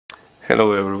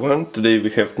Hello everyone, today we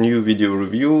have new video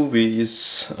review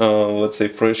with let's say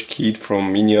fresh kit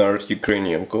from Miniart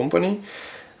Ukrainian company.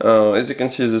 As you can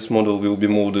see, this model will be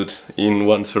molded in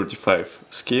 1/35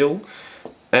 scale,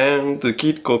 and the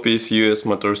kit copies US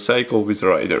motorcycle with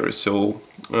rider, so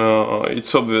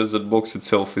it's obvious that box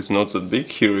itself is not that big.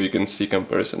 Here you can see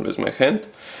comparison with my hand.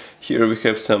 Here we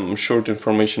have some short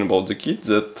information about the kit.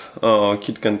 That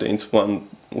kit contains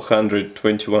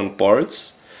 121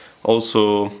 parts.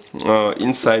 Also,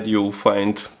 inside you'll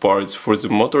find parts for the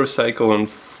motorcycle and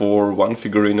for one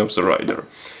figurine of the rider.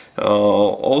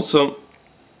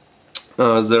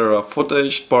 There are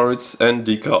photo-etched parts and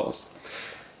decals.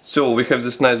 So we have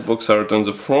this nice box art on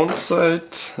the front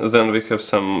side, then we have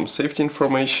some safety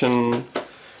information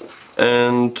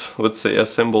and, let's say,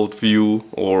 assembled view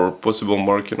or possible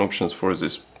marking options for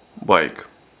this bike.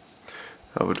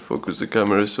 I would focus the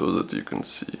camera so that you can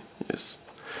see, yes.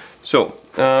 So,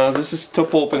 this is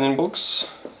top opening box.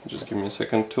 Just give me a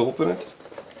second to open it.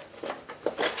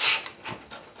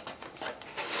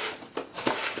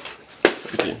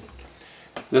 Okay,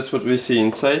 that's what we see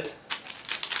inside.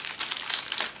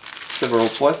 Several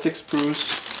plastic screws,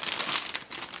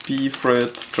 P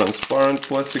thread, transparent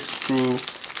plastic screw,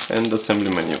 and assembly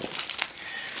manual.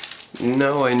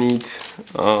 Now I need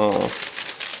to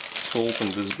open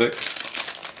this back.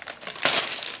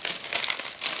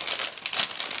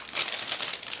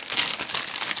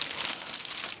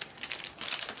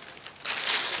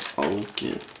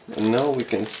 Okay, and now we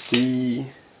can see,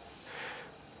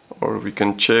 or we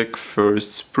can check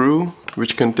first sprue,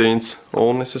 which contains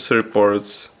all necessary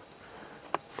parts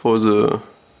for the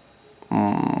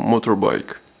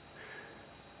motorbike.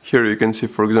 Here you can see,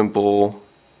 for example,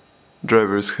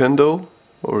 driver's handle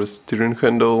or steering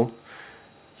handle.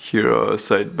 Here are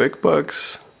side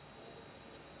backpacks,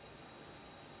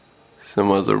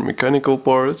 some other mechanical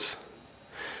parts.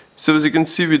 So as you can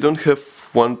see, we don't have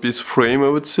one-piece frame, I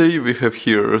would say. We have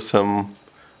here some,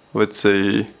 let's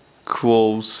say,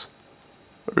 close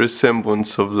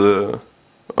resemblance of the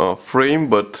frame,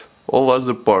 but all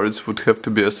other parts would have to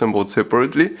be assembled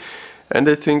separately. And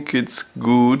I think it's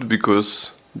good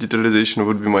because detalization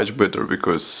would be much better,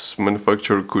 because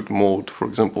manufacturer could mold, for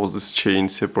example, this chain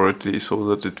separately so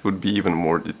that it would be even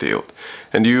more detailed.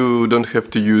 And you don't have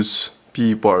to use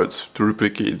PE parts to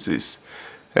replicate this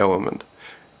element.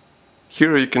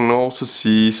 Here you can also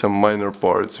see some minor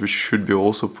parts which should be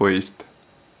also placed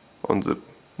on the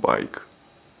bike.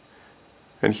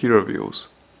 And here are wheels.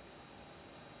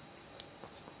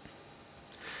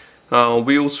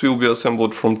 Wheels will be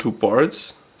assembled from two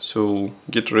parts, so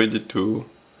get ready to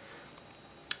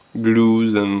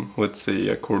glue them, let's say,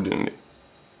 accordingly.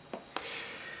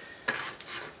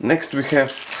 Next we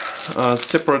have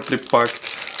separately packed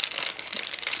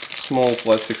small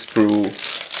plastic screw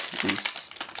with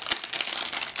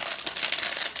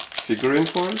figurine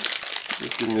part.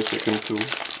 Just give me a second to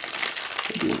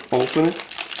open it.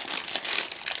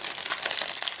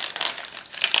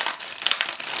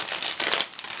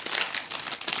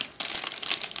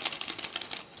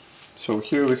 So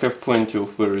here we have plenty of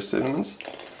various elements.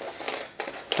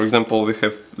 For example, we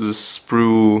have this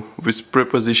sprue with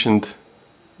prepositioned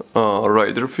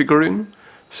rider figurine.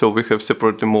 So we have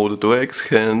separately molded legs,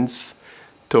 hands,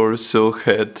 torso,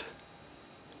 head,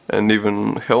 and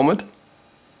even helmet.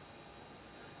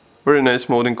 Very nice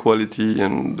molding quality,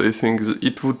 and I think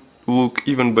it would look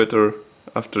even better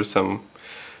after some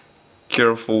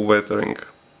careful weathering.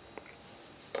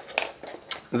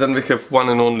 Then we have one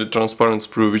and only transparent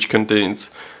sprue, which contains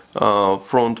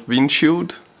front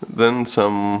windshield, then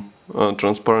some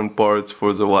transparent parts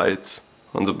for the lights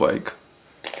on the bike.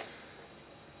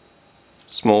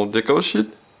 Small decal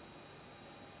sheet.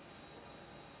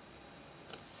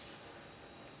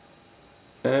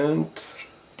 And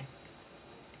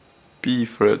P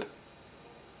thread.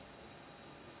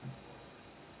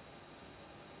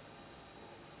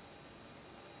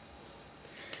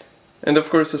 And of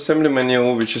course assembly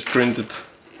manual, which is printed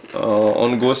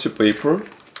on glossy paper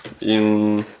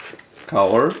in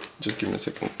color. Just give me a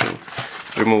second to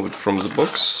remove it from the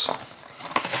box.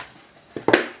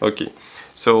 Okay,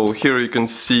 so here you can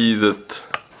see that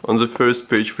on the first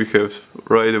page we have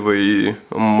right away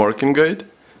a marking guide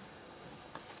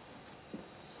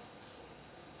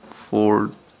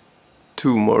for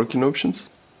two marking options.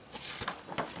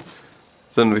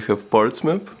 Then we have parts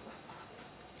map.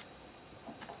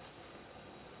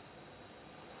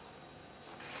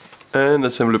 And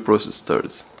assembly process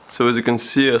starts. So as you can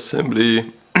see,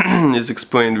 assembly is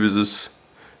explained with these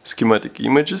schematic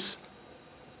images,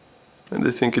 and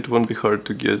I think it won't be hard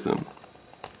to get them.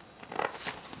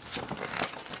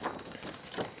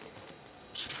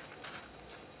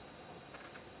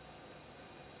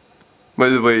 By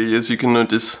the way, as you can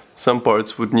notice, some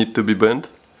parts would need to be bent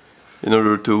in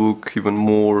order to look even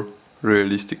more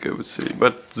realistic, I would say.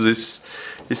 But this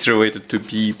is related to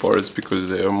PE parts because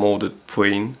they are molded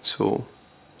plain, so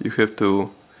you have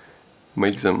to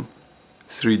make them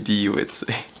 3D, let's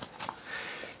say.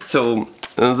 So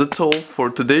that's all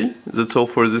for today, that's all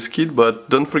for this kit,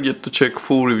 but don't forget to check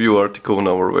full review article on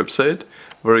our website,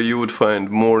 where you would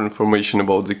find more information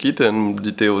about the kit and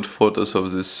detailed photos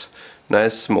of this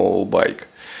nice small bike.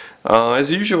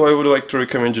 As usual, I would like to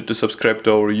recommend you to subscribe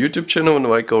to our YouTube channel and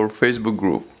like our Facebook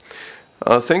group.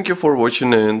 Thank you for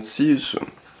watching and see you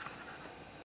soon.